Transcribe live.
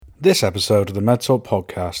This episode of the MedTalk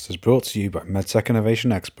podcast is brought to you by MedTech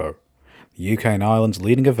Innovation Expo, the UK and Ireland's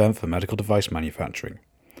leading event for medical device manufacturing.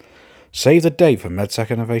 Save the date for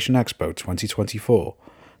MedTech Innovation Expo 2024,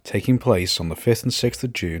 taking place on the 5th and 6th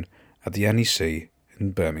of June at the NEC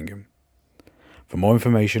in Birmingham. For more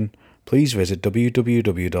information, please visit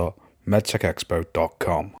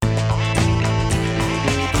www.medtechexpo.com.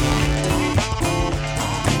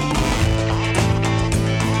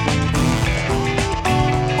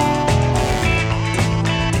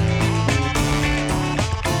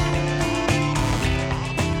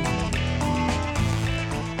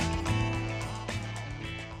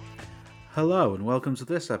 Hello and welcome to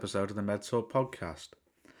this episode of the MedTalk podcast.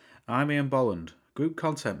 I'm Ian Bolland, Group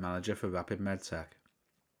Content Manager for Rapid MedTech.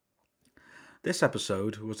 This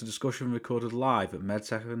episode was a discussion recorded live at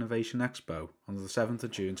MedTech Innovation Expo on the 7th of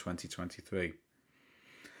June 2023.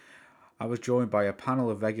 I was joined by a panel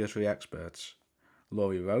of regulatory experts,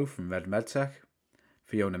 Laurie Rowe from Red MedTech,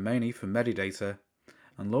 Fiona Maney from Medidata,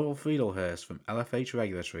 and Laurel Friedelhurst from LFH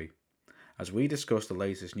Regulatory, as we discuss the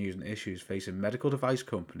latest news and issues facing medical device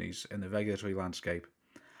companies in the regulatory landscape,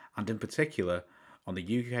 and in particular on the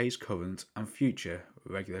UK's current and future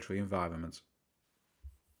regulatory environment.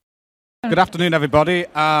 Good afternoon, everybody,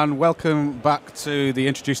 and welcome back to the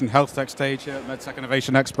Introducing Health Tech stage here at MedTech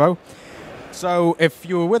Innovation Expo. So, if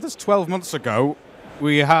you were with us 12 months ago,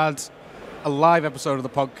 we had a live episode of the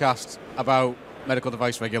podcast about medical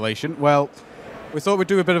device regulation. Well, we thought we'd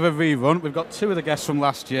do a bit of a rerun. We've got two of the guests from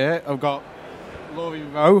last year. I've got Laurie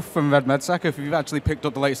Rowe from Red MedTech, if you've actually picked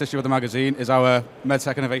up the latest issue of the magazine, is our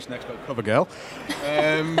MedTech Innovation Expo cover girl.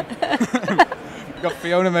 We've got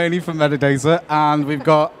Fiona Maney from Medidata, and we've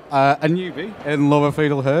got a newbie in Laura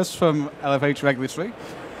Friedelhurst from LFH Regulatory.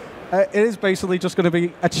 It is basically just going to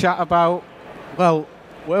be a chat about, well,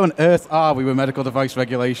 where on earth are we with medical device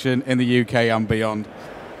regulation in the UK and beyond?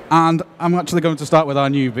 And I'm actually going to start with our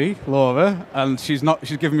newbie, Laura, and she's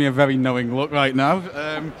giving me a very knowing look right now.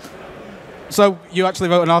 So you actually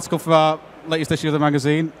wrote an article for our latest issue of the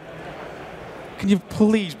magazine. Can you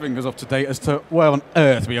please bring us up to date as to where on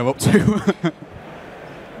earth we are up to?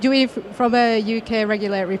 Do we, from a UK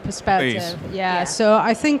regulatory perspective? Please. Yeah, so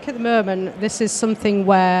I think at the moment this is something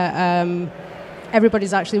where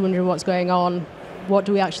everybody's actually wondering what's going on. What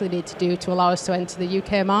do we actually need to do to allow us to enter the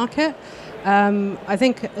UK market? I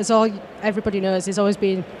think, as everybody knows, there's always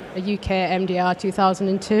been a UK MDR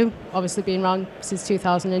 2002, obviously been around since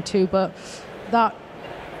 2002, but that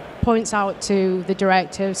points out to the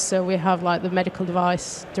directives. So we have like the medical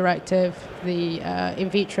device directive, the in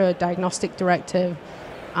vitro diagnostic directive,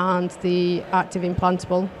 and the active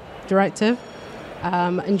implantable directive.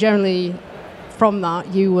 And generally, from that,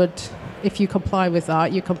 you would, if you comply with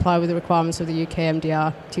that, you comply with the requirements of the UK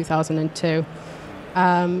MDR 2002.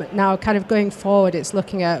 Now, kind of going forward, it's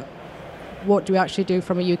looking at what do we actually do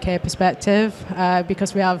from a UK perspective,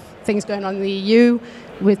 because we have things going on in the EU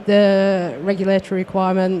with the regulatory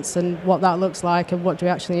requirements and what that looks like and what do we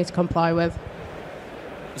actually need to comply with.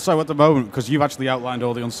 So at the moment, because you've actually outlined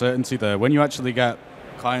all the uncertainty there, when you actually get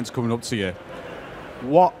clients coming up to you,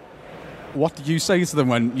 what do you say to them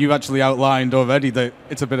when you've actually outlined already that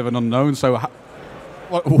it's a bit of an unknown? So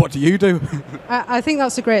what do you do? I think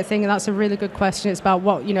that's a great thing, and that's a really good question. It's about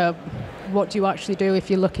what do you actually do if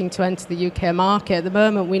you're looking to enter the UK market. At the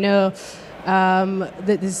moment, we know that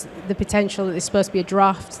there's the potential that there's supposed to be a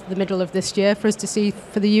draft the middle of this year for us to see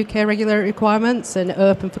for the UK regulatory requirements and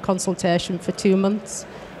open for consultation for 2 months.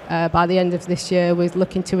 By the end of this year, we're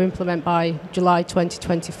looking to implement by July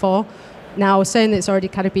 2024. Now, we're saying that it's already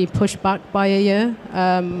kind of been pushed back by a year.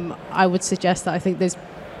 I would suggest that I think there's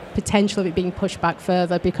potential of it being pushed back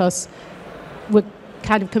further because we're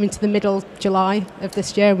kind of coming to the middle of July of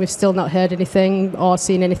this year and we've still not heard anything or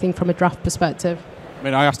seen anything from a draft perspective. I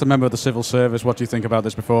mean, I asked a member of the civil service, what do you think about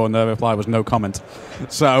this before, and their reply was no comment.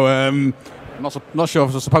 So, I'm not sure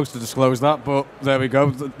if I was supposed to disclose that, but there we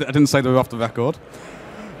go. I didn't say they were off the record.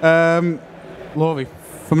 Laurie,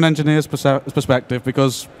 from an engineer's perspective,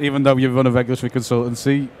 because even though you run a regulatory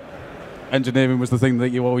consultancy, engineering was the thing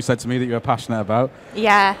that you always said to me that you were passionate about.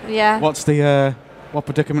 Yeah. What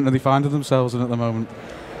predicament are they finding themselves in at the moment?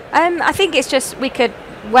 I think it's just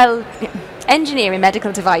engineering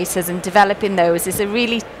medical devices and developing those is a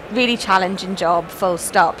really, really challenging job, full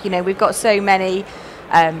stop. We've got so many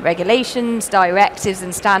regulations, directives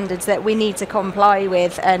and standards that we need to comply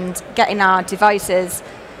with, and getting our devices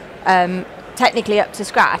technically up to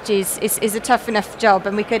scratch is a tough enough job,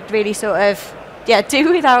 and we could really sort of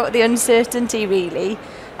do without the uncertainty, really.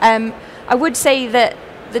 I would say that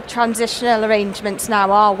the transitional arrangements now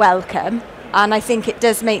are welcome, and I think it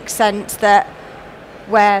does make sense that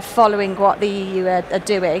we're following what the EU are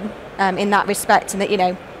doing in that respect, and that, you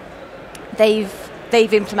know,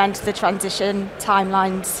 they've implemented the transition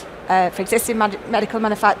timelines for existing medical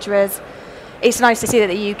manufacturers. It's nice to see that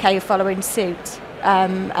the UK are following suit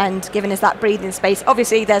and giving us that breathing space.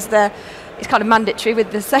 Obviously, it's kind of mandatory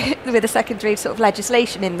with the secondary sort of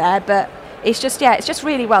legislation in there, but it's just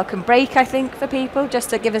really welcome break, I think, for people, just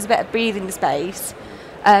to give us a bit of breathing space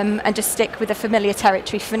and just stick with the familiar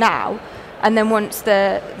territory for now. And then once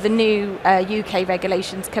the new UK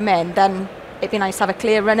regulations come in, then it'd be nice to have a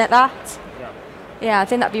clear run at that. Yeah, I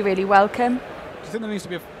think that'd be really welcome. Do you think there needs to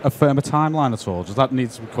be a firmer timeline at all? Does that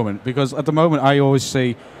need to be coming? Because at the moment, I always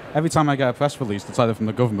see, every time I get a press release that's either from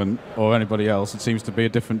the government or anybody else, it seems to be a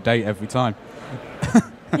different date every time.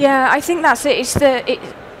 Yeah, I think that's it.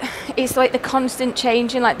 It's like the constant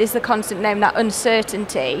changing, like there's the constant known, that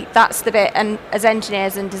uncertainty. That's the bit, and as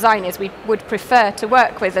engineers and designers, we would prefer to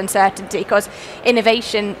work with uncertainty, because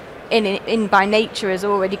innovation in by nature has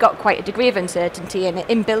already got quite a degree of uncertainty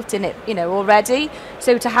inbuilt in it, you know, already.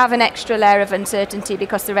 So to have an extra layer of uncertainty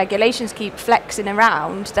because the regulations keep flexing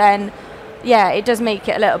around, then yeah, it does make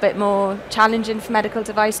it a little bit more challenging for medical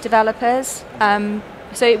device developers.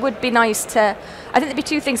 So it would be nice to, I think there'd be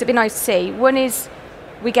two things that'd be nice to see. One is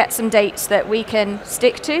we get some dates that we can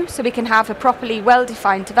stick to, so we can have a properly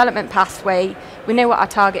well-defined development pathway. We know what our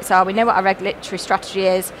targets are, we know what our regulatory strategy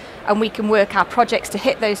is, and we can work our projects to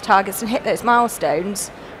hit those targets and hit those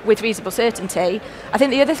milestones with reasonable certainty. I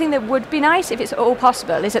think the other thing that would be nice, if it's all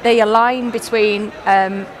possible, is that they align between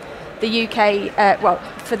the UK,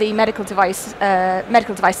 for the medical device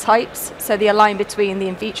types, so they align between the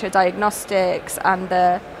in vitro diagnostics and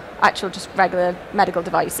the actual just regular medical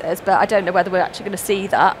devices, but I don't know whether we're actually going to see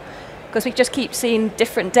that, because we just keep seeing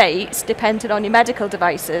different dates depending on your medical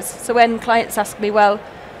devices. So when clients ask me, well,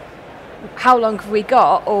 how long have we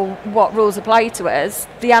got, or what rules apply to us,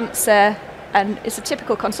 the answer, and it's a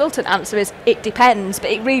typical consultant answer, is it depends,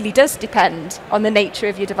 but it really does depend on the nature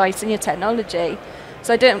of your device and your technology.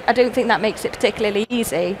 So I don't think that makes it particularly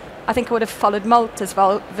easy. I think I would have followed Malta's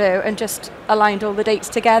view and just aligned all the dates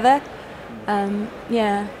together.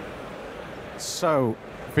 Yeah. So,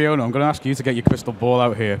 Fiona, I'm going to ask you to get your crystal ball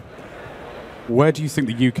out here. Where do you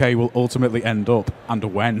think the UK will ultimately end up, and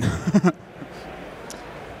when?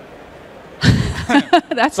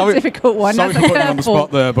 That's a difficult one. Sorry for putting you on the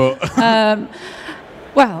spot there, but...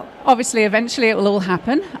 Well, obviously, eventually it will all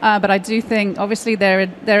happen. But I do think, obviously, there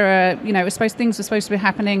are, you know, things are supposed to be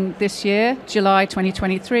happening this year, July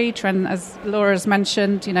 2023. As Laura's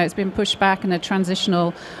mentioned, you know, it's been pushed back, and a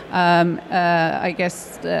transitional,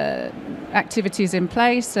 activities in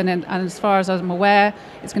place. And as far as I'm aware,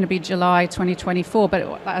 it's going to be July 2024.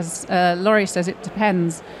 But as Laurie says, it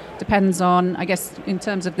depends on, I guess, in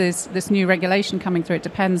terms of this new regulation coming through, it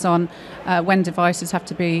depends on when devices have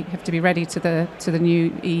to be ready to the new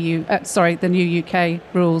the new UK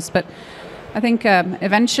rules. But I think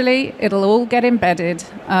eventually it'll all get embedded,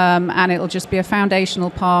 and it'll just be a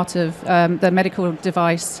foundational part of the medical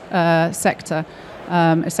device sector,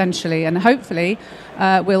 essentially, and hopefully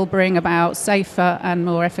will bring about safer and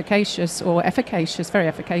more very efficacious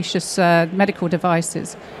medical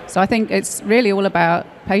devices. So I think it's really all about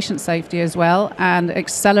patient safety as well, and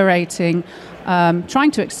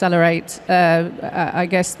trying to accelerate, I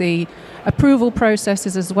guess, the approval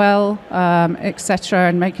processes as well, etc.,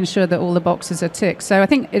 and making sure that all the boxes are ticked. So I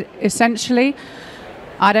think essentially,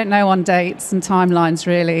 I don't know on dates and timelines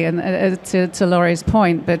really, and to Laurie's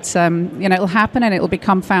point, but you know, it'll happen and it'll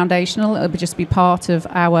become foundational. It'll just be part of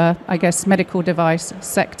our, I guess, medical device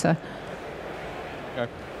sector. Okay.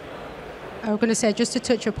 I was going to say, just to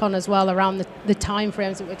touch upon as well around the time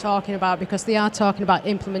frames that we're talking about, because they are talking about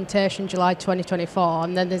implementation July 2024,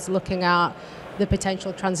 and then there's looking at the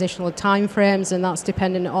potential transitional timeframes, and that's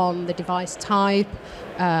dependent on the device type.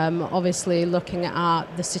 Obviously looking at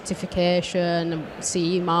the certification and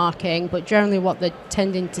CE marking, but generally what they're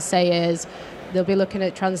tending to say is they'll be looking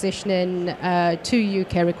at transitioning to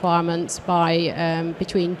UK requirements by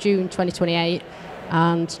between June 2028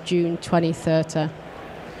 and June 2030.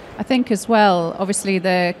 I think as well, obviously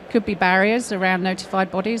there could be barriers around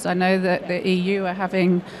notified bodies. I know that the EU are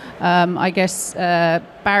having,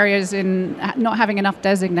 barriers in not having enough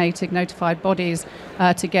designated notified bodies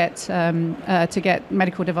to get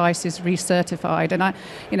medical devices recertified. And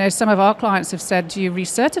some of our clients have said, do you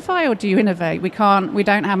recertify or do you innovate? We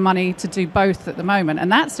don't have money to do both at the moment,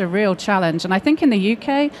 and that's a real challenge. And I think in the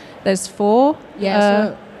UK there's 4.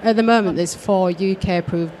 So at the moment, there's 4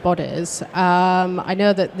 UK-approved bodies. I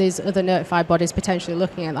know that there's other notified bodies potentially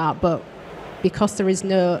looking at that, but because there is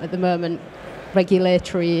no, at the moment,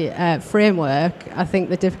 regulatory framework. I think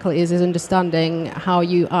the difficulty is understanding how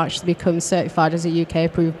you actually become certified as a UK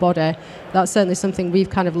approved body. That's certainly something we've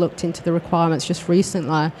kind of looked into the requirements just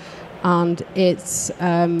recently, and it's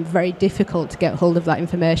very difficult to get hold of that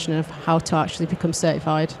information of how to actually become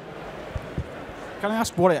certified. Can I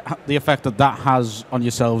ask what the effect that has on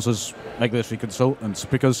yourselves as regulatory consultants?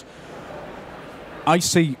 Because I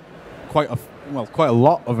see quite a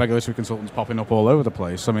lot of regulatory consultants popping up all over the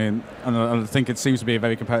place. I mean, and I think it seems to be a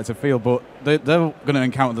very competitive field, but they're going to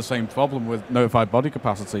encounter the same problem with notified body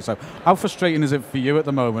capacity. So how frustrating is it for you at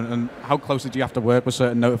the moment, and how closely do you have to work with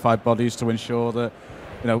certain notified bodies to ensure that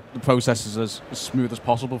the process is as smooth as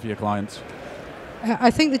possible for your clients?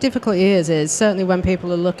 I think the difficulty is certainly when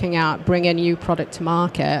people are looking at bringing a new product to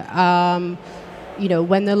market,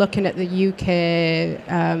 when they're looking at the UK,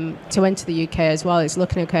 to enter the UK as well, it's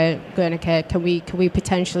looking at, can we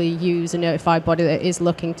potentially use a notified body that is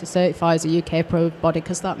looking to certify as a UK approved body,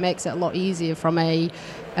 because that makes it a lot easier from a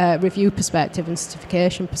review perspective and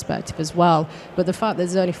certification perspective as well. But the fact that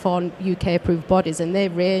there's only 4 UK approved bodies, and they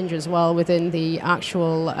range as well within the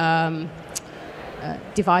actual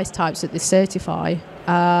device types that they certify,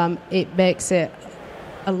 it makes it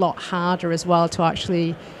a lot harder as well to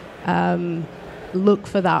actually look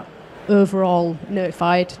for that overall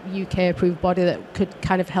notified UK approved body that could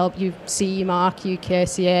kind of help you CE mark,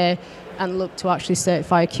 UKCA, and look to actually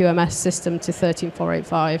certify a QMS system to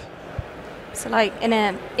 13485. So like in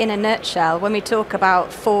a nutshell, when we talk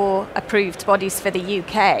about 4 approved bodies for the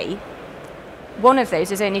UK, one of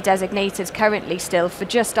those is only designated currently still for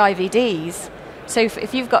just IVDs. So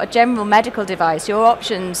if you've got a general medical device, your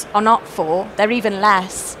options are not 4, they're even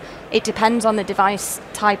less. It depends on the device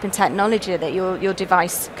type and technology that your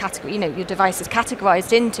device category, your device is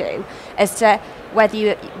categorized into, as to whether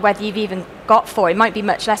you've even got 4. It might be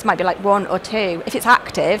much less, it might be like 1 or 2. If it's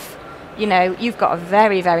active, you've got a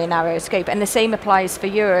very, very narrow scope. And the same applies for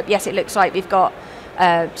Europe. Yes, it looks like we've got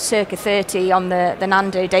circa 30 on the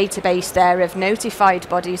NANDO database there of notified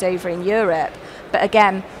bodies over in Europe. But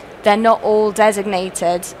again, they're not all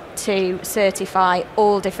designated to certify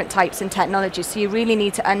all different types and technologies. So you really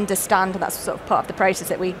need to understand, and that's sort of part of the process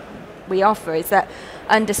that we offer, is that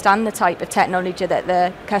understand the type of technology that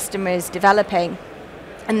the customer is developing,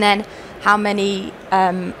 and then how many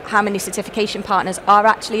certification partners are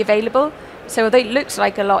actually available. So although it looks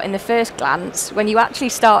like a lot in the first glance, when you actually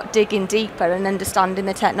start digging deeper and understanding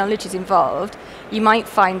the technologies involved, you might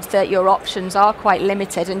find that your options are quite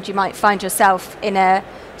limited, and you might find yourself in a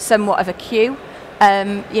somewhat of a queue,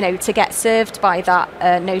 to get served by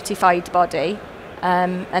that notified body.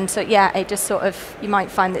 And so, it just sort of, you might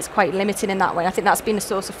find that it's quite limited in that way. I think that's been a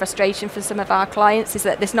source of frustration for some of our clients, is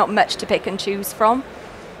that there's not much to pick and choose from.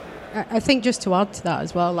 I think just to add to that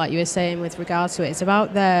as well, like you were saying with regards to it, it's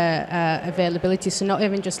about their availability. So not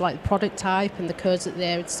even just like the product type and the codes that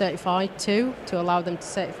they're certified to allow them to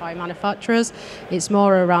certify manufacturers. It's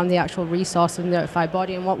more around the actual resource of the notified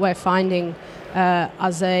body. And what we're finding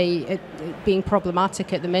as being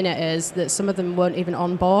problematic at the minute is that some of them weren't even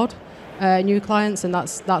on board new clients, and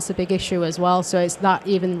that's a big issue as well. So it's that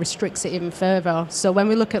even restricts it even further. So when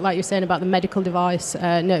we look at, like you're saying about the medical device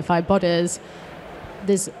notified bodies,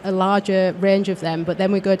 there's a larger range of them, but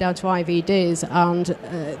then we go down to IVDs, and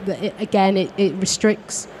it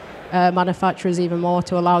restricts manufacturers even more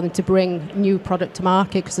to allow them to bring new product to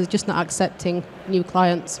market, because they're just not accepting new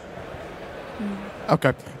clients.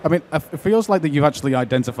 Okay. I mean, it feels like that you've actually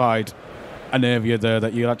identified an area there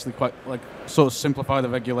that you actually quite sort of simplify the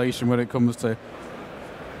regulation when it comes to,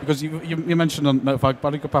 because you mentioned on notified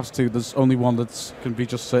body capacity, there's only one that can be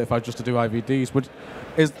just certified just to do IVDs.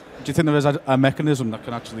 Do you think there is a mechanism that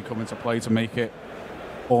can actually come into play to make it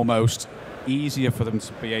almost easier for them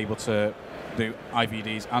to be able to do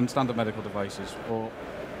IVDs and standard medical devices, or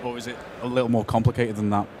is it a little more complicated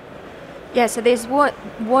than that? Yeah, so there's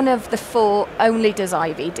one of the 4 only does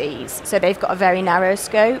IVDs, so they've got a very narrow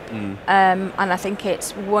scope, and I think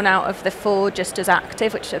it's 1 out of the 4 just as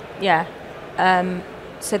active, which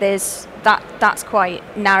so there's that's quite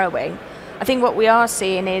narrowing. I think what we are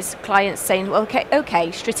seeing is clients saying, well,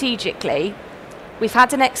 okay, strategically, we've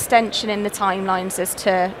had an extension in the timelines as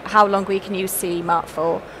to how long we can use CE Mark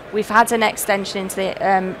for. We've had an extension into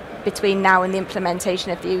the, between now and the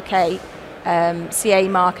implementation of the UK CA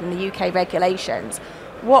mark and the UK regulations.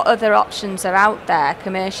 What other options are out there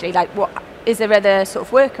commercially? Like, what is there other sort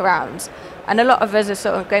of workarounds? And a lot of us are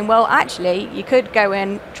sort of going, well, actually, you could go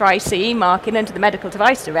and try CE marking under the Medical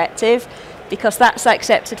Device Directive, because that's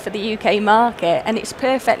accepted for the UK market, and it's a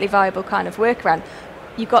perfectly viable kind of workaround.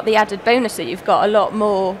 you've got the added bonus that you've got a lot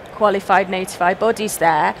more qualified notified bodies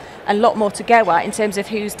there, and a lot more to go at in terms of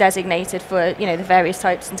who's designated for, the various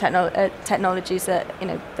types and technologies that,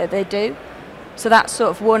 that they do. So that's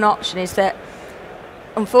sort of one option, is that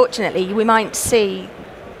unfortunately we might see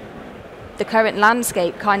the current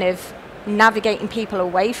landscape kind of navigating people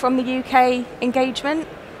away from the UK engagement,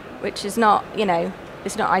 which is not,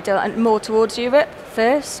 it's not ideal, and more towards Europe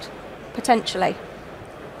first, potentially.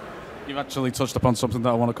 You've actually touched upon something that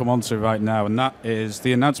I want to come on to right now, and that is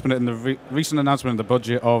the announcement in the recent announcement in the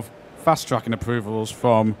budget of fast-tracking approvals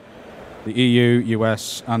from the EU,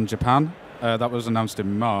 US and Japan. That was announced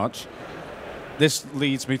in March. This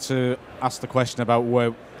leads me to ask the question about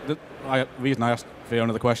the reason I asked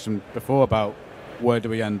Fiona the question before about where do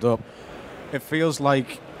we end up. It feels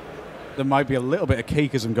like there might be a little bit of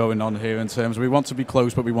cakeism going on here in terms of we want to be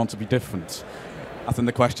close but we want to be different. I think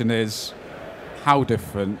the question is, how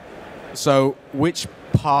different? So which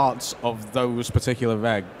parts of those particular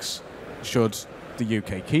regs should the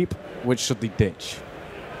UK keep? Which should they ditch?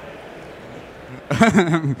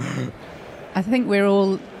 I think we're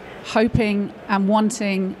all hoping and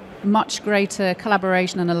wanting much greater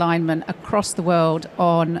collaboration and alignment across the world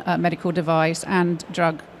on medical device and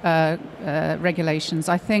drug regulations.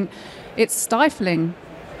 I think it's stifling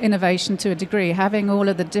innovation to a degree, having all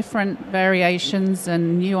of the different variations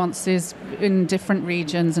and nuances in different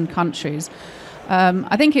regions and countries.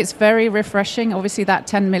 I think it's very refreshing. Obviously, that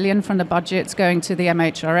 10 million from the budget's going to the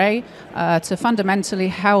MHRA to fundamentally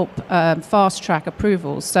help fast-track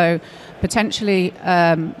approvals. So potentially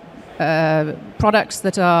products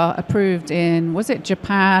that are approved in, was it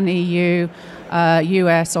Japan, EU,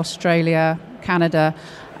 US, Australia, Canada,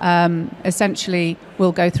 essentially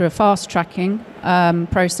will go through a fast-tracking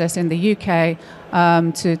process in the UK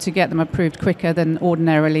to get them approved quicker than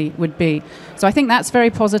ordinarily would be. So I think that's very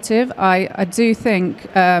positive. I do think,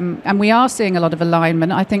 and we are seeing a lot of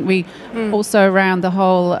alignment. I think we also around the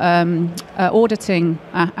whole auditing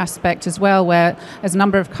aspect as well, where there's a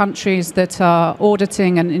number of countries that are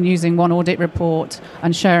auditing and using one audit report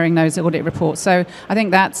and sharing those audit reports. So I think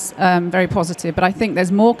that's very positive. But I think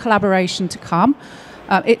there's more collaboration to come.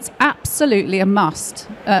 It's absolutely a must,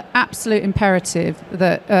 absolute imperative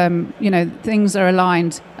that things are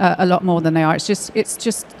aligned a lot more than they are.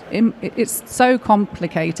 It's so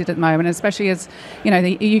complicated at the moment, especially as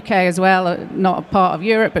the UK as well, not a part of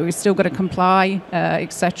Europe, but we've still got to comply,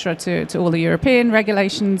 etc., to all the European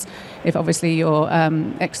regulations. If obviously you're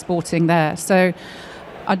exporting there, so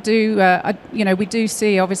we do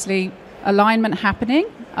see obviously alignment happening.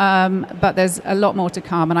 But there's a lot more to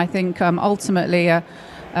come, and I think ultimately a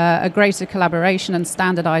greater collaboration and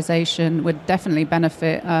standardisation would definitely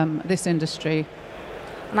benefit this industry.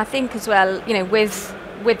 And I think as well,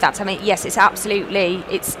 with that, I mean, yes,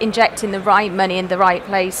 it's injecting the right money in the right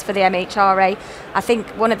place for the MHRA. I think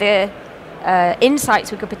one of the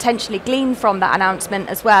insights we could potentially glean from that announcement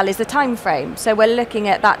as well is the time frame. So we're looking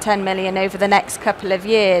at that 10 million over the next couple of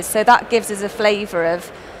years. So that gives us a flavour of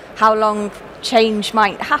how long change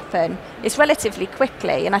might happen. It's relatively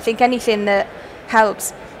quickly, and I think anything that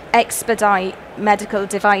helps expedite medical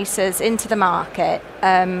devices into the market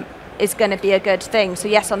is going to be a good thing. So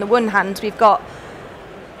yes, on the one hand, we've got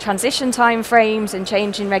transition time frames and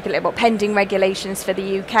changing pending regulations for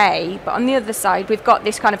the UK, but on the other side, we've got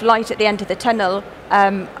this kind of light at the end of the tunnel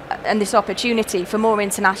and this opportunity for more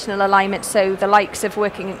international alignment. So the likes of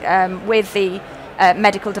working with the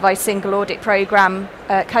medical device single audit program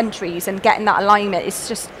countries and getting that alignment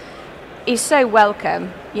is so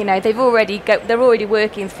welcome. They're already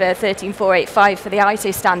working for 13485 for the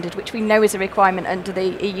ISO standard, which we know is a requirement under the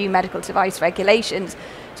EU medical device regulations.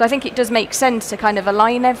 So I think it does make sense to kind of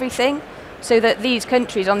align everything so that these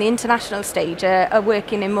countries on the international stage are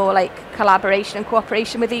working in more like collaboration and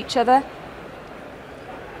cooperation with each other.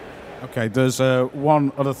 Okay, there's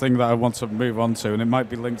one other thing that I want to move on to, and it might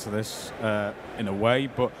be linked to this in a way,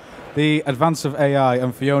 but the advance of AI.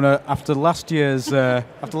 And Fiona, after last year's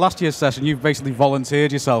session, you've basically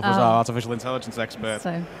volunteered yourself as our artificial intelligence expert.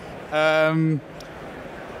 So,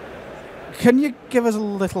 can you give us a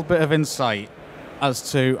little bit of insight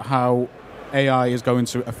as to how AI is going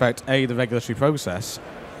to affect A, the regulatory process,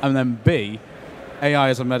 and then B, AI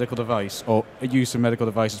as a medical device or a use in medical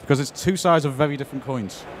devices? Because it's two sides of very different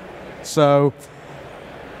coins. So,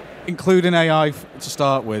 including AI to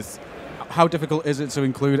start with, how difficult is it to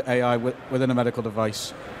include AI within a medical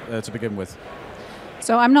device to begin with?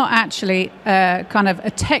 So I'm not actually kind of a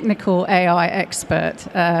technical AI expert.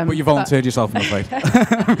 But you volunteered yourself, I'm afraid.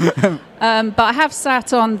 But I have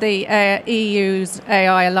sat on the EU's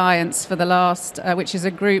AI Alliance for the last, which is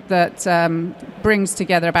a group that brings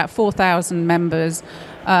together about 4,000 members,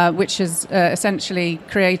 which has essentially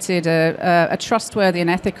created a trustworthy and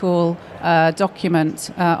ethical document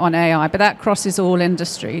on AI. But that crosses all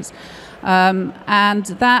industries. And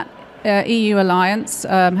that EU Alliance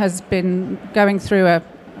has been going through a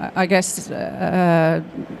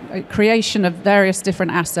creation of various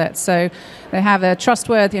different assets. So they have a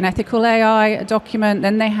trustworthy and ethical AI document.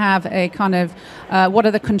 Then they have a kind of what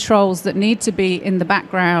are the controls that need to be in the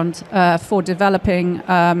background for developing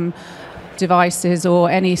devices or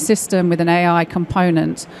any system with an AI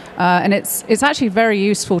component, and it's actually a very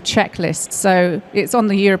useful checklist. So it's on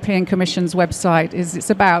the European Commission's website. It's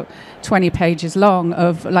about 20 pages long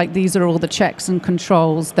of like these are all the checks and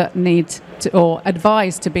controls that need to or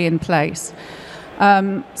advised to be in place.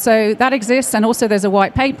 So that exists, and also there's a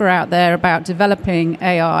white paper out there about developing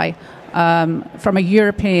AI from a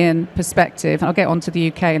European perspective. I'll get onto the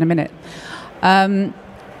UK in a minute.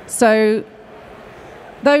 So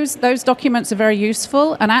those documents are very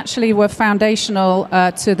useful and actually were foundational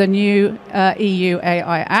to the new EU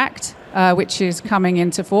AI Act, which is coming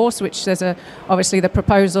into force, which there's obviously the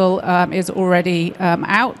proposal is already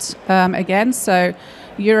out again. So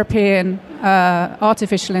European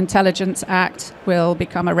Artificial Intelligence Act will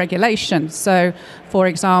become a regulation. So, for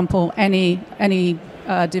example, any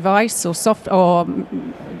device or software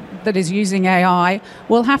that is using AI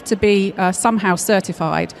will have to be somehow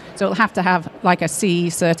certified. So it'll have to have like a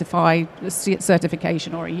CE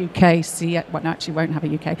certification or a UK CE. Well, no, actually won't have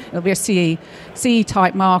a UK. It'll be a CE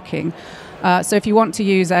type marking. So if you want to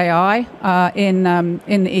use AI in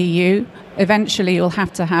the EU, eventually you'll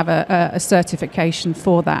have to have a certification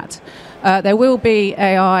for that. There will be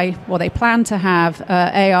AI, well, they plan to have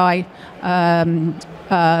AI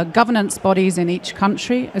governance bodies in each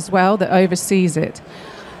country as well that oversees it.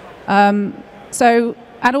 And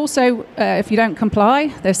also, if you don't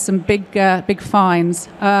comply, there's some big fines.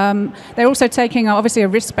 They're also taking, obviously, a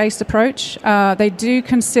risk-based approach. They do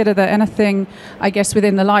consider that anything, I guess,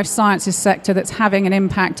 within the life sciences sector that's having an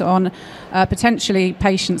impact on potentially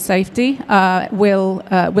patient safety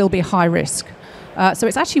will be high risk. So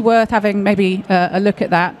it's actually worth having maybe a look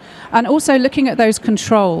at that. And also looking at those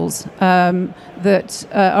controls that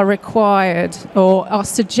are required or are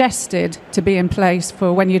suggested to be in place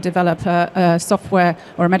for when you develop a software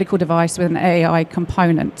or a medical device with an AI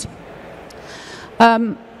component.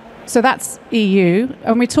 So that's EU.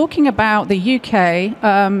 And we're talking about the UK.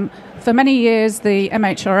 For many years, the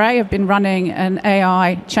MHRA have been running an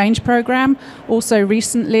AI change program. Also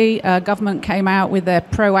recently, government came out with their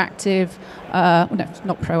proactive, no, it's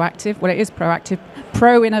not proactive, well, it is proactive,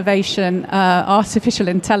 pro-innovation artificial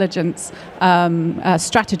intelligence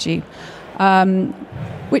strategy,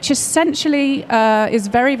 which essentially is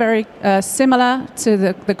very, very similar to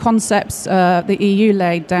the concepts the EU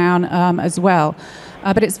laid down as well.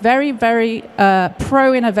 But it's very, very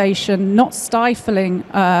pro-innovation, not stifling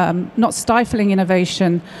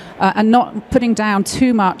innovation, and not putting down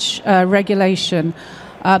too much regulation,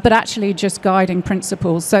 but actually just guiding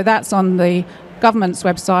principles. So that's on the government's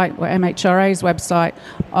website or MHRA's website,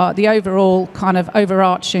 the overall kind of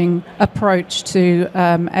overarching approach to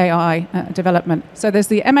AI development. So there's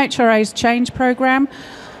the MHRA's change program.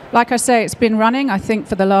 Like I say, it's been running, I think,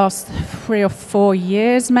 for the last 3 or 4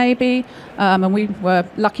 years, maybe, and we were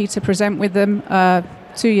lucky to present with them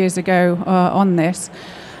 2 years ago on this.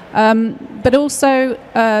 But also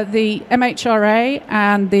the MHRA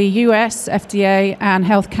and the US FDA and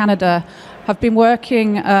Health Canada have been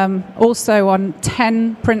working also on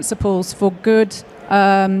 10 principles for good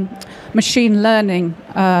machine learning,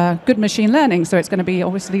 good machine learning. So it's going to be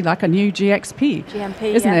obviously like a new GMP,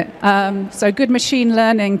 isn't it? So good machine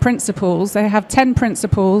learning principles. They have 10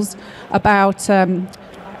 principles about.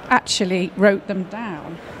 Actually wrote them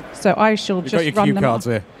down. So I shall just run them. You've got your cue cards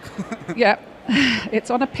here. Yeah, it's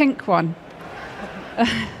on a pink one.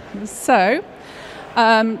 So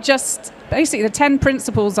just. Basically, the 10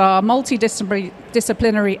 principles are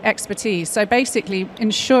multidisciplinary expertise. So basically,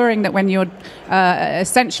 ensuring that when you're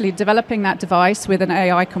essentially developing that device with an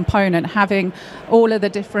AI component, having all of the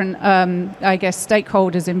different, I guess,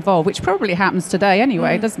 stakeholders involved, which probably happens today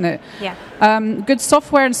anyway, doesn't it? Yeah. Good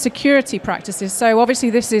software and security practices. So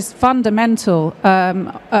obviously, this is fundamental.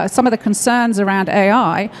 Some of the concerns around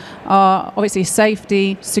AI are obviously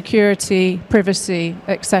safety, security, privacy,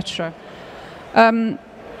 etc.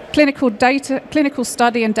 Clinical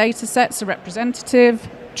study and data sets are representative.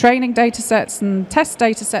 training data sets and test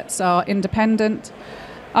data sets are independent.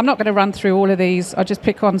 I'm not going to run through all of these. I'll just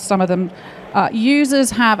pick on some of them.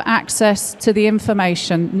 Users have access to the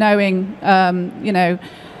information, knowing,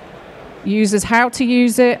 users how to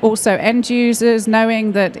use it. Also, end users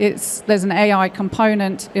knowing that there's an AI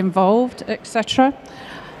component involved, etc.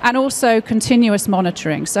 And also continuous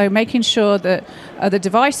monitoring. So making sure that the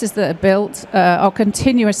devices that are built are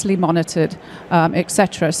continuously monitored,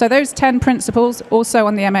 etc. So those 10 principles also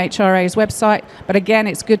on the MHRA's website. But again,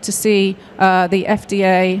 it's good to see the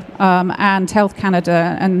FDA and Health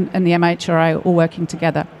Canada and the MHRA all working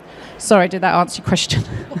together. Sorry, did that answer your question?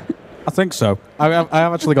 I think so. I have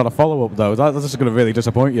actually got a follow-up, though. This is going to really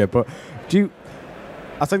disappoint you. But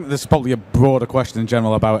I think this is probably a broader question in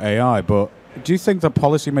general about AI, but do you think that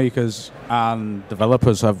policymakers and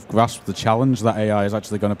developers have grasped the challenge that AI is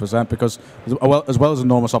actually going to present? Because as well as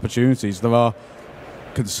enormous opportunities, there are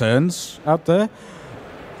concerns out there.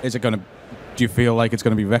 Do you feel like it's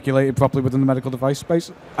going to be regulated properly within the medical device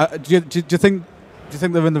space? Do you think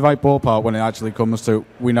they're in the right ballpark when it actually comes to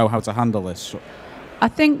we know how to handle this? I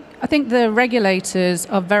think the regulators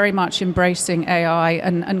are very much embracing AI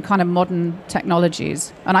and kind of modern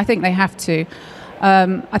technologies, and I think they have to.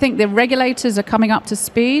 I think the regulators are coming up to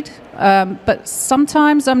speed, but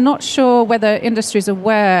sometimes I'm not sure whether industry is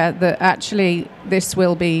aware that actually this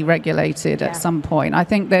will be regulated at some point. I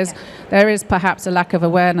think there is perhaps a lack of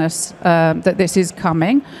awareness that this is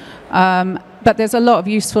coming, but there's a lot of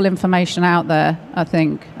useful information out there, I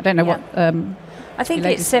think. I don't know what... I think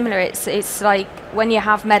it's similar. It's like when you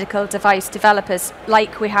have medical device developers,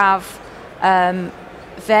 like we have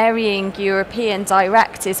varying European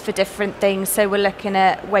directives for different things. So we're looking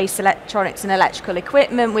at waste electronics and electrical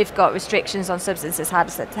equipment. We've got restrictions on substances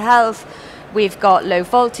hazardous to health. We've got low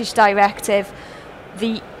voltage directive.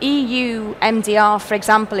 The EU MDR, for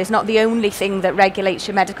example, is not the only thing that regulates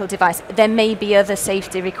your medical device. There may be other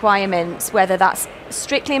safety requirements, whether that's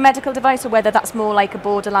strictly a medical device or whether that's more like a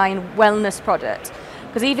borderline wellness product.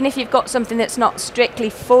 Because even if you've got something that's not strictly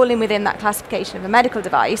falling within that classification of a medical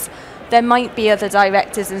device, there might be other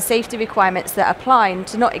directives and safety requirements that apply, and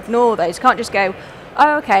to not ignore those. You can't just go,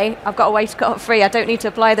 oh, okay, I've got a way scot-free, I don't need to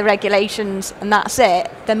apply the regulations, and that's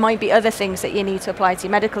it. There might be other things that you need to apply to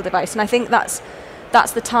your medical device. And I think that's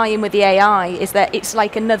the tie-in with the AI, is that it's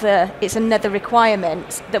like another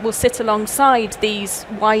requirement that will sit alongside these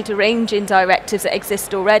wider ranging directives that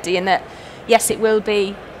exist already, and that, yes, it will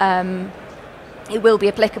be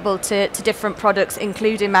applicable to different products,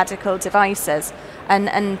 including medical devices,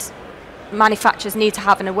 and manufacturers need to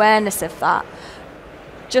have an awareness of that.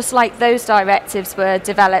 Just like those directives were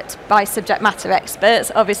developed by subject matter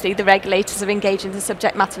experts, obviously the regulators are engaging the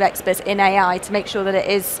subject matter experts in AI to make sure that it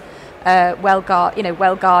is well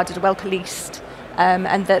guarded, well policed,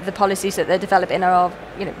 and that the policies that they're developing are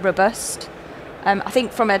robust. I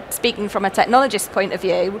think speaking from a technologist's point of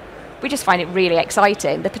view, we just find it really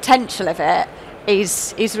exciting. The potential of it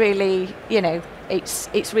is really,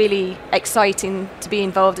 it's really exciting to be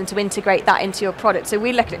involved and to integrate that into your product. So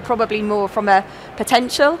we look at it probably more from a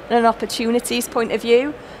potential and an opportunities point of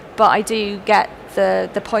view, but I do get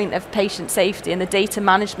the point of patient safety and the data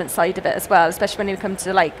management side of it as well, especially when you come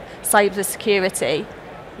to like cyber security.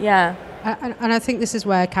 Yeah. And I think this is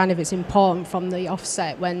where kind of it's important from the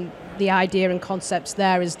offset, when the idea and concepts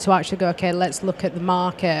there is to actually go, okay, let's look at the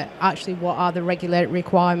market. Actually, what are the regulatory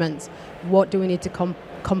requirements? What do we need to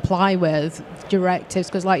comply with? Directives,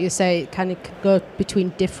 because like you say, it kind of go between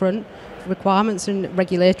different requirements and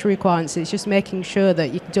regulatory requirements. It's just making sure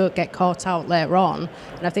that you don't get caught out later on.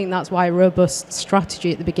 And I think that's why a robust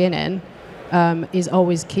strategy at the beginning is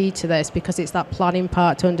always key to this, because it's that planning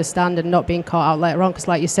part to understand and not being caught out later on. Because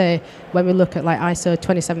like you say, when we look at like ISO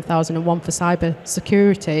 27001 for cyber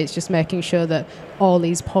security, it's just making sure that all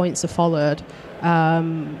these points are followed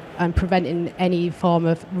and preventing any form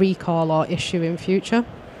of recall or issue in future.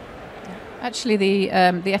 Actually, the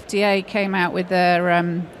FDA came out with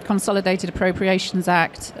their Consolidated Appropriations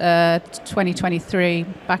Act 2023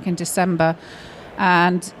 back in December,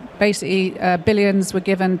 and basically billions were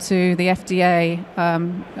given to the FDA,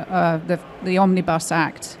 the Omnibus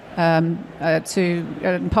Act, and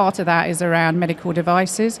part of that is around medical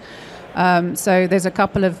devices. So there's a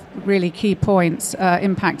couple of really key points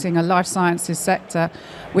impacting a life sciences sector,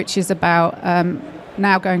 which is about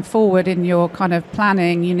now going forward in your kind of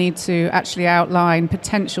planning, you need to actually outline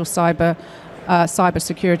potential cyber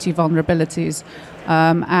security vulnerabilities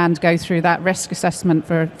and go through that risk assessment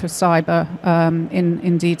for cyber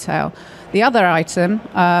in detail. The other item,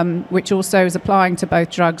 which also is applying to both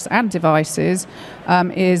drugs and devices,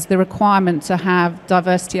 is the requirement to have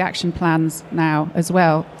diversity action plans now as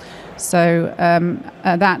well. So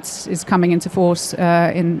that is coming into force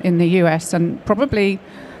in the US, and probably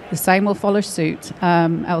the same will follow suit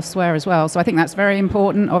elsewhere as well. So I think that's very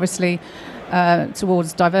important, obviously,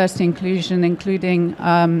 towards diversity inclusion, including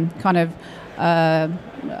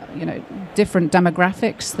different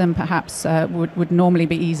demographics than perhaps would normally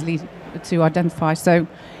be easily to identify. So,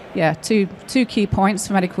 yeah, two key points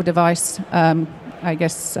for medical device,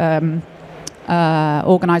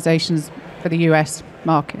 organisations for the US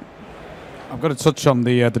market. I'm going to touch on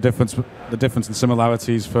the difference and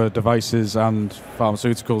similarities for devices and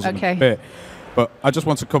pharmaceuticals in a bit. But I just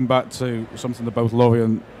want to come back to something that both Laurie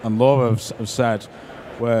and Laura have said,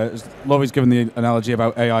 where Laurie's given the analogy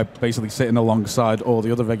about AI basically sitting alongside all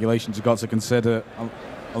the other regulations you've got to consider, and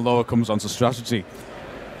Laura comes onto strategy.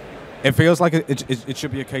 It feels like it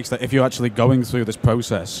should be a case that if you're actually going through this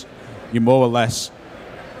process, you more or less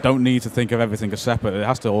don't need to think of everything as separate. It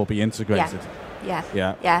has to all be integrated. Yeah.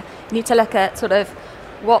 You need to look at sort of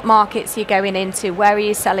what markets you're going into, where are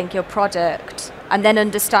you selling your product, and then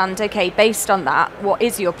understand, okay, based on that, what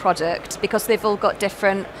is your product? Because they've all got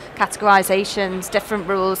different categorizations, different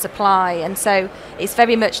rules apply, and so it's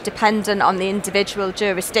very much dependent on the individual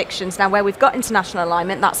jurisdictions. Now, where we've got international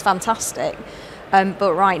alignment, that's fantastic.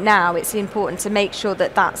 But right now, it's important to make sure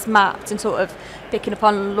that that's mapped, and sort of picking up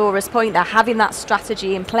on Laura's point there, having that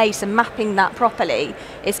strategy in place and mapping that properly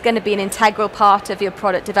is going to be an integral part of your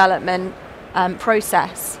product development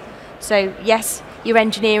process. So yes, your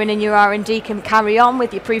engineering and your R&D can carry on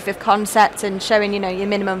with your proof of concept and showing, your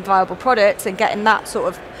minimum viable products and getting that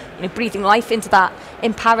sort of, breathing life into that.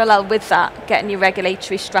 In parallel with that, getting your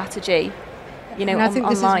regulatory strategy. I think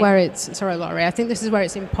this is where it's, sorry Laurie, I think this is where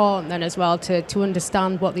it's important then as well to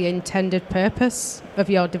understand what the intended purpose of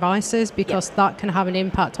your device is, because that can have an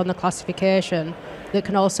impact on the classification that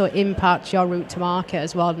can also impact your route to market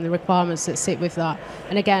as well and the requirements that sit with that.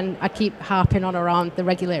 And again, I keep harping on around the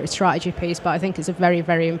regulatory strategy piece, but I think it's a very,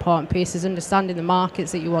 very important piece, is understanding the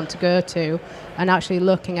markets that you want to go to and actually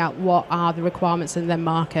looking at what are the requirements in them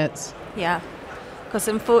markets. Yeah. Because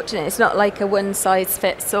unfortunately, it's not like a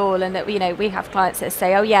one-size-fits-all, and that we have clients that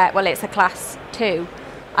say, oh yeah, well it's a class 2,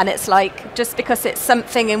 and it's like, just because it's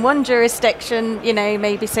something in one jurisdiction,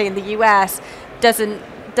 maybe say in the US,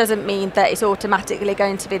 doesn't mean that it's automatically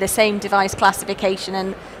going to be the same device classification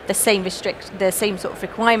and the same sort of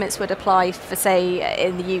requirements would apply for, say,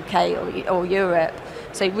 in the UK or Europe.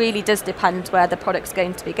 So it really does depend where the product's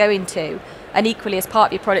going to be going to. And equally, as part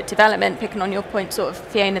of your product development, picking on your point, sort of,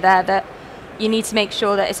 Fiona, there, that you need to make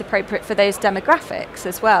sure that it's appropriate for those demographics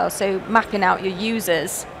as well. So mapping out your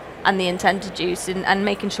users and the intended use and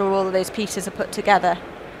making sure all of those pieces are put together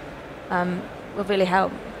will really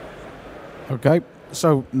help. Okay,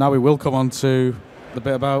 so now we will come on to the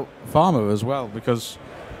bit about pharma as well, because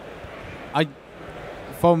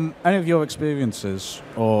from any of your experiences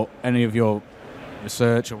or any of your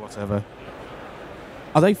research or whatever,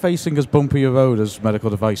 are they facing as bumpy a road as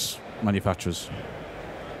medical device manufacturers?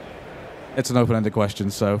 It's an open-ended question,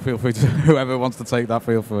 so feel free to, whoever wants to take that,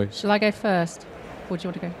 feel free. Shall I go first? Or do you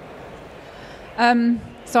want to go?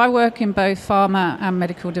 So I work in both pharma and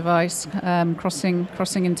medical device, crossing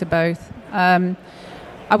into both. I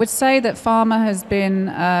would say that pharma has been,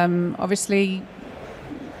 obviously,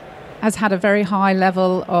 has had a very high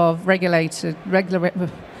level of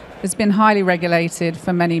has been highly regulated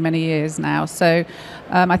for many, many years now. So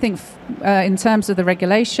I think in terms of the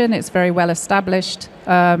regulation, it's very well established,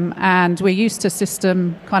 and we're used to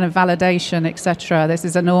system kind of validation, etc. This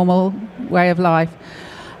is a normal way of life.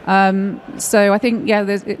 So I think,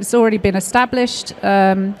 it's already been established,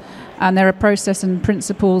 and there are process and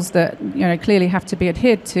principles that clearly have to be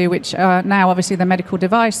adhered to, which now obviously the medical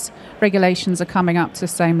device regulations are coming up to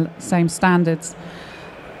same standards.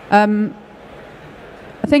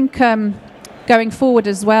 I think going forward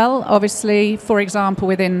as well, obviously, for example,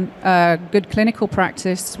 within good clinical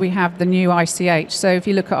practice, we have the new ICH. So if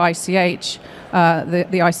you look at ICH, the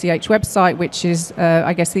ICH website, which is,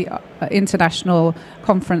 the International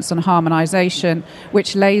Conference on Harmonisation,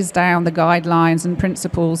 which lays down the guidelines and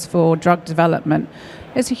principles for drug development.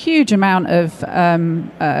 There's a huge amount of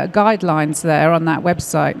guidelines there on that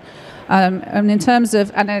website. And in terms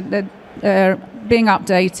of... being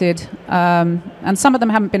updated, and some of them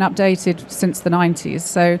haven't been updated since the 90s.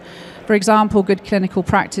 So, for example, good clinical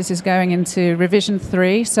practice is going into revision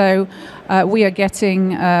 3. So we are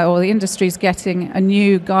getting, or the industry is getting, a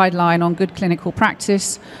new guideline on good clinical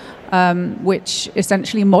practice, which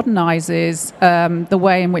essentially modernizes the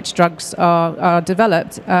way in which drugs are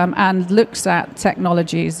developed, and looks at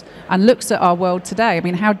technologies and looks at our world today. I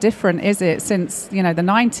mean, how different is it since the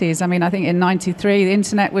 90s? I mean, I think in 93 the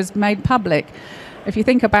internet was made public. if you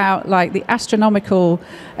think about like the astronomical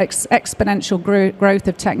exponential growth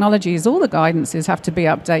of technologies, all the guidances have to be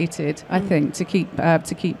updated, I think, to keep up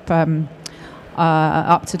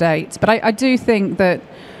to date. But I do think that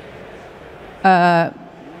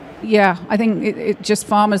I think it just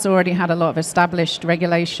farmers already had a lot of established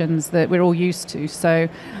regulations that we're all used to. So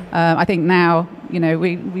I think now,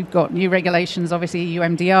 we've got new regulations, obviously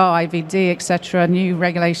UMDR, IVD, etc., new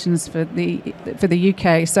regulations for the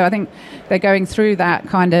UK. So I think they're going through that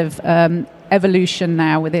kind of evolution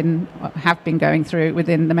now have been going through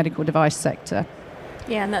within the medical device sector.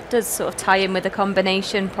 Yeah, and that does sort of tie in with the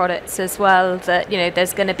combination products as well, that,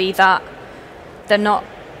 there's going to be that they're not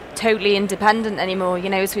totally independent anymore.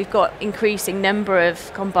 As we've got increasing number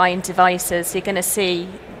of combined devices, you're going to see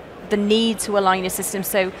the need to align your systems.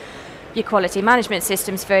 So your quality management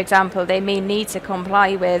systems, for example, they may need to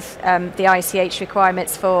comply with the ICH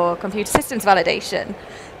requirements for computer systems validation.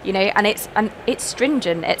 And it's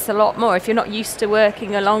stringent. It's a lot more. If you're not used to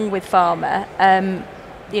working along with pharma,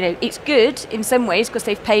 it's good in some ways because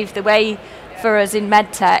they've paved the way for us in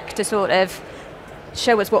medtech to sort of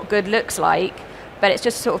show us what good looks like. But it's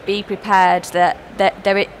just sort of be prepared that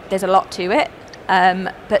there's a lot to it.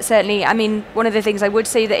 But certainly, one of the things I would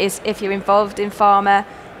say that is, if you're involved in pharma,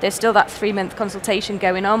 there's still that 3-month consultation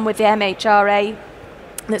going on with the MHRA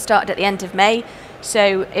that started at the end of May.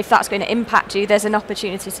 So if that's going to impact you, there's an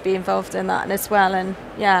opportunity to be involved in that as well. And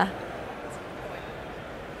yeah.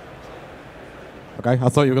 Okay, I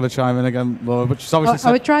thought you were going to chime in again, Laura, but she's obviously...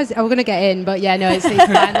 I was going to get in, but yeah, no, it's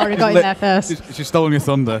fine. Laura got in there first. She's stolen your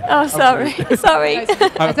thunder. Oh, sorry. Sorry.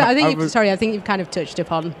 I think you've kind of touched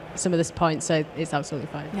upon some of this points, so it's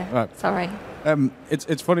absolutely fine. Yeah. Right. Sorry.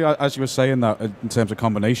 It's funny, as you were saying that, in terms of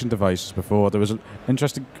combination devices before, there was an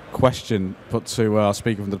interesting question put to our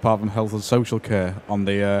speaker from the Department of Health and Social Care on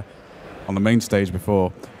the main stage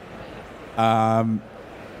before. I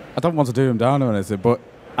don't want to do him down or anything, but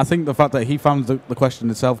I think the fact that he found the question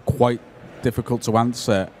itself quite difficult to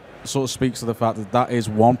answer sort of speaks to the fact that is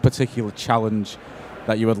one particular challenge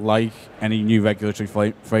that you would like any new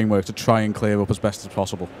regulatory framework to try and clear up as best as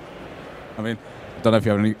possible. I don't know if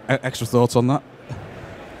you have any extra thoughts on that.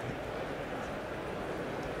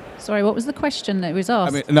 Sorry, what was the question that was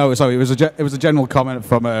asked? It was a general comment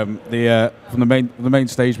from the main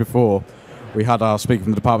stage before. We had our speaker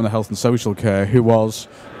from the Department of Health and Social Care,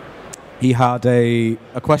 he had a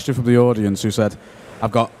question from the audience who said,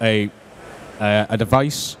 I've got a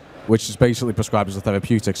device which is basically prescribed as a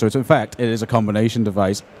therapeutic. So in fact, it is a combination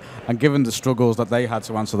device. And given the struggles that they had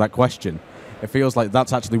to answer that question, it feels like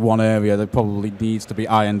that's actually one area that probably needs to be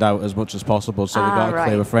ironed out as much as possible. So they've got to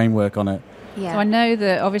clear a framework on it. Yeah. So I know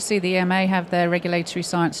that obviously the EMA have their regulatory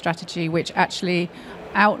science strategy, which actually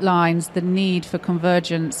outlines the need for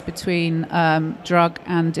convergence between drug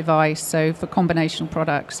and device, so for combinational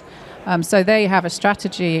products. So they have a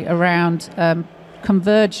strategy around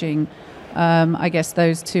converging, I guess,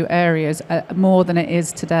 those two areas more than it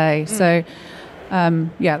is today. So,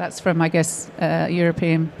 that's from, I guess, a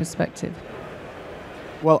European perspective.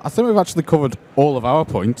 Well, I think we've actually covered all of our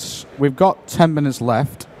points. We've got 10 minutes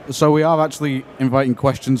left, so we are actually inviting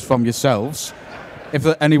questions from yourselves. If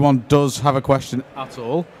anyone does have a question at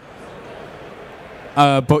all.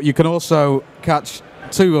 But you can also catch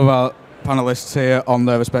two of our panellists here on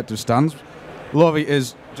their respective stands. Laurie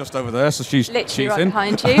is just over there, so she's literally right in.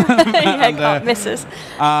 behind you. Can't miss us.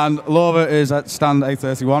 And Laura is at stand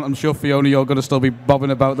A31. I'm sure, Fiona, you're going to still be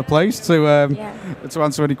bobbing about the place to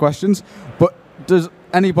answer any questions. But does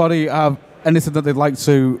anybody have anything that they'd like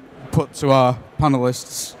to put to our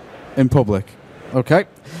panellists in public? Okay.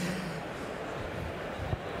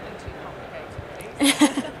 Thank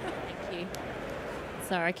you.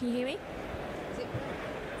 Sorry, can you hear me?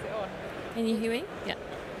 Can you hear me? Yeah.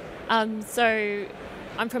 So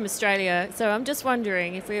I'm from Australia, so I'm just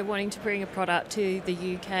wondering if we're wanting to bring a product to the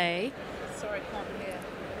UK. Sorry, I can't hear.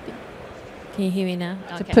 Can you hear me now?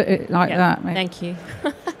 To put it like that, mate. Thank you.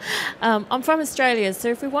 I'm from Australia, so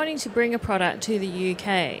if we're wanting to bring a product to the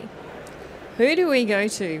UK, who do we go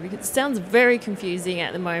to? Because it sounds very confusing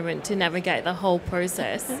at the moment to navigate the whole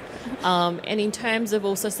process. And in terms of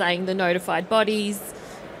also saying the notified bodies,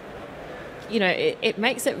 it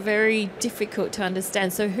makes it very difficult to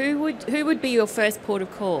understand. So who would be your first port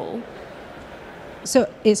of call?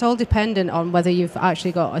 So it's all dependent on whether you've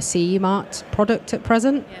actually got a CE marked product at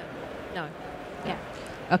present. Yeah. No. Yeah.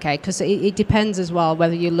 Okay, because it depends as well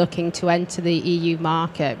whether you're looking to enter the EU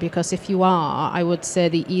market, because if you are, I would say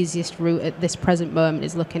the easiest route at this present moment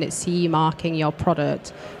is looking at CE marking your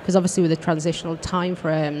product, because obviously with the transitional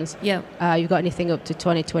timeframes, you've got anything up to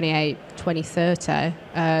 2028, 2030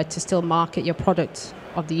 to still market your product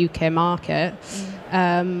of the UK market.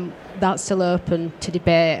 That's still open to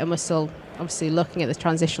debate, and we're still obviously looking at the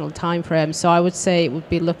transitional timeframe. So I would say it would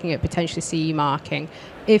be looking at potentially CE marking.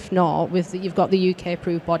 If not, you've got the UK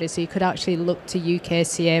approved body, so you could actually look to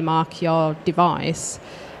UKCA mark your device.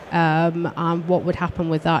 And what would happen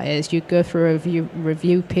with that is you'd go through a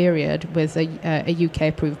review period with a UK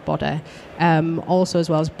approved body. Also, as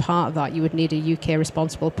well as part of that, you would need a UK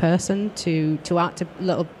responsible person to act a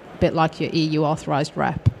little bit like your EU authorised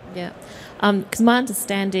rep. Yeah. Because my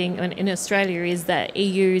understanding in Australia is that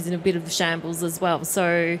EU is in a bit of shambles as well.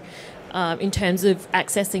 So in terms of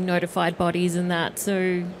accessing notified bodies and that,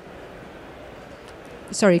 so...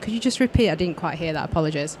 Sorry, could you just repeat? I didn't quite hear that.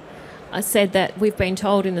 Apologies. I said that we've been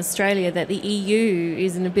told in Australia that the EU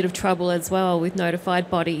is in a bit of trouble as well with notified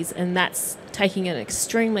bodies, and that's taking an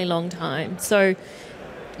extremely long time. So,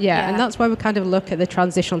 yeah, and that's why we kind of look at the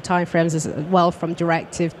transitional timeframes as well, from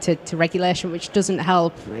directive to regulation, which doesn't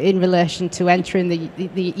help in relation to entering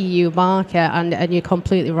the EU market. And you're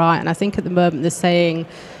completely right. And I think at the moment they're saying,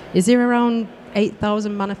 is there around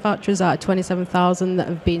 8,000 manufacturers out of 27,000 that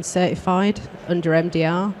have been certified under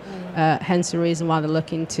MDR? Hence the reason why they're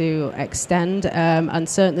looking to extend. And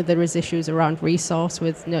certainly there is issues around resource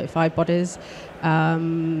with notified bodies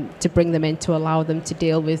to bring them in to allow them to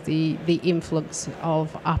deal with the influx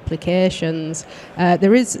of applications.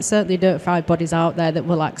 There is certainly notified bodies out there that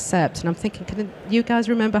will accept. And I'm thinking, can you guys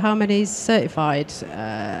remember how many is certified? 15.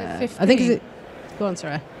 I think, is it... Go on,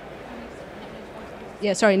 sorry.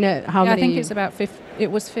 Yeah, sorry, no, how many? I think it's about 15. It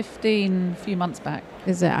was 15 a few months back.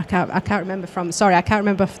 Is it? I can't remember I can't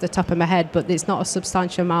remember off the top of my head, but it's not a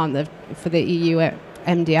substantial amount for the EU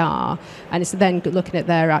MDR, and it's then looking at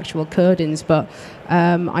their actual codings. But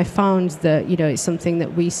I found that it's something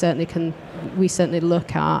that we certainly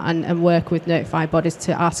look at and work with notified bodies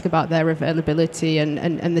to ask about their availability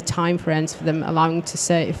and the timeframes for them allowing to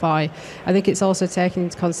certify. I think it's also taken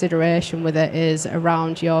into consideration with it is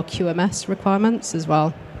around your QMS requirements as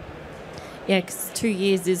well. Yeah, because 2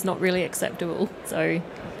 years is not really acceptable. So,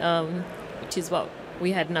 which is what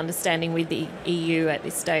we had an understanding with the EU at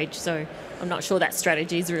this stage. So I'm not sure that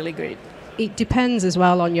strategy is really good. It depends as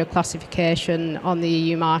well on your classification on the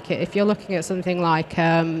EU market. If you're looking at something like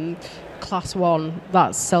Class 1,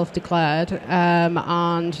 that's self-declared,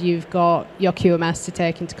 and you've got your QMS to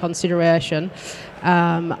take into consideration.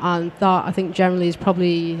 And that, I think, generally is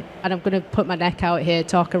probably, and I'm going to put my neck out here,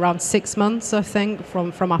 talk around 6 months, I think,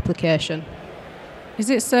 from application. Is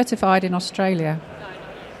it certified in Australia?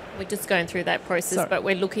 We're just going through that process, Sorry. but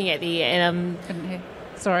we're looking at the... Couldn't hear.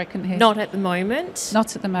 Sorry, I couldn't hear. Not at the moment.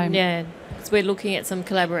 Not at the moment. Yeah, because we're looking at some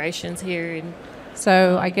collaborations here in...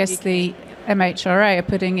 So I guess UK. the MHRA are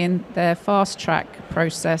putting in their fast track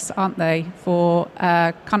process, aren't they, for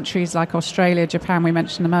countries like Australia, Japan, we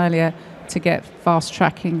mentioned them earlier, to get fast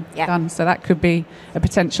tracking done. So that could be a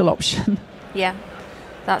potential option. Yeah.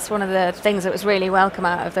 That's one of the things that was really welcome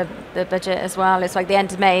out of the budget as well. It's like the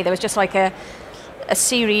end of May, there was just like a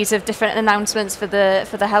series of different announcements for the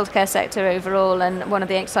healthcare sector overall, and one of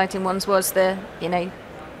the exciting ones was the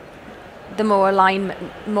more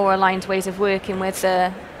aligned ways of working with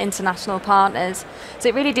international partners. So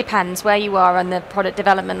it really depends where you are on the product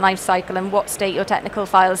development life cycle and what state your technical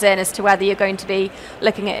file's in as to whether you're going to be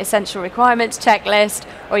looking at essential requirements checklist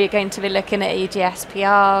or you're going to be looking at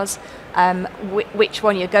EGSPRs. Which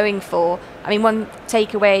one you're going for. I mean, one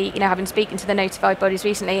takeaway, having spoken to the notified bodies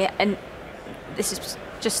recently, and this is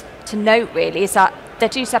just to note really, is that they're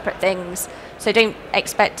two separate things. So don't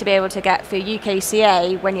expect to be able to get through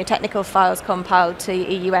UKCA when your technical file's compiled to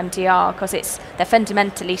EU MDR, because they're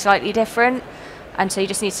fundamentally slightly different, and so you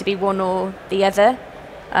just need to be one or the other,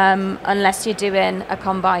 unless you're doing a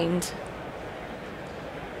combined.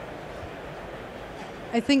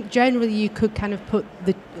 I think generally you could kind of put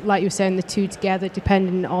like you were saying, the two together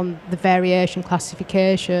depending on the variation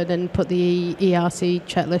classification, and put the ERC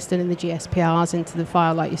checklist and the GSPRs into the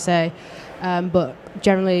file, like you say. But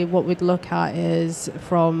generally what we'd look at is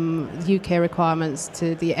from UK requirements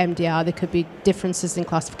to the MDR, there could be differences in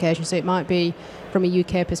classification. So it might be from a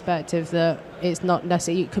UK perspective that it's not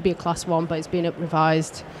necessarily, it could be a class 1, but it's been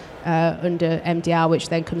revised under MDR, which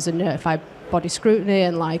then comes a notified body scrutiny,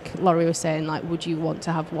 and like Laurie was saying, like, would you want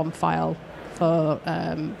to have one file for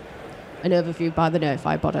an overview by the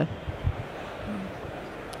notified body?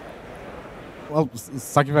 Well,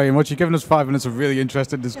 thank you very much. You've given us 5 minutes of really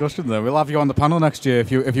interesting discussion there. We'll have you on the panel next year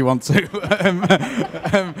if you want to.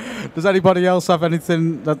 Does anybody else have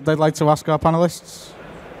anything that they'd like to ask our panellists?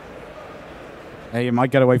 Hey, you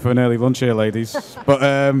might get away for an early lunch here, ladies.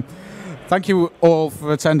 But thank you all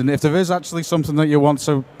for attending. If there is actually something that you want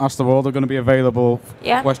to ask them all, they're going to be available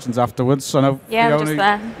for questions afterwards. I know I'm just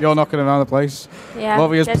there. you're knocking around the place. Yeah,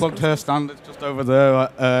 Laura has plugged her stand. It's just over there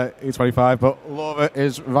at E25. But Laura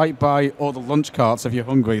is right by all the lunch carts if you're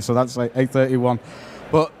hungry. So that's like 8:31.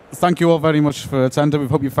 But thank you all very much for attending. We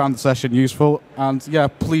hope you found the session useful. And yeah,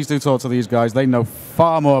 please do talk to these guys. They know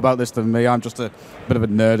far more about this than me. I'm just a bit of a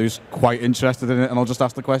nerd who's quite interested in it, and I'll just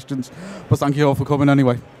ask the questions. But thank you all for coming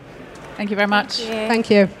anyway. Thank you very much.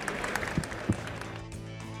 Thank you.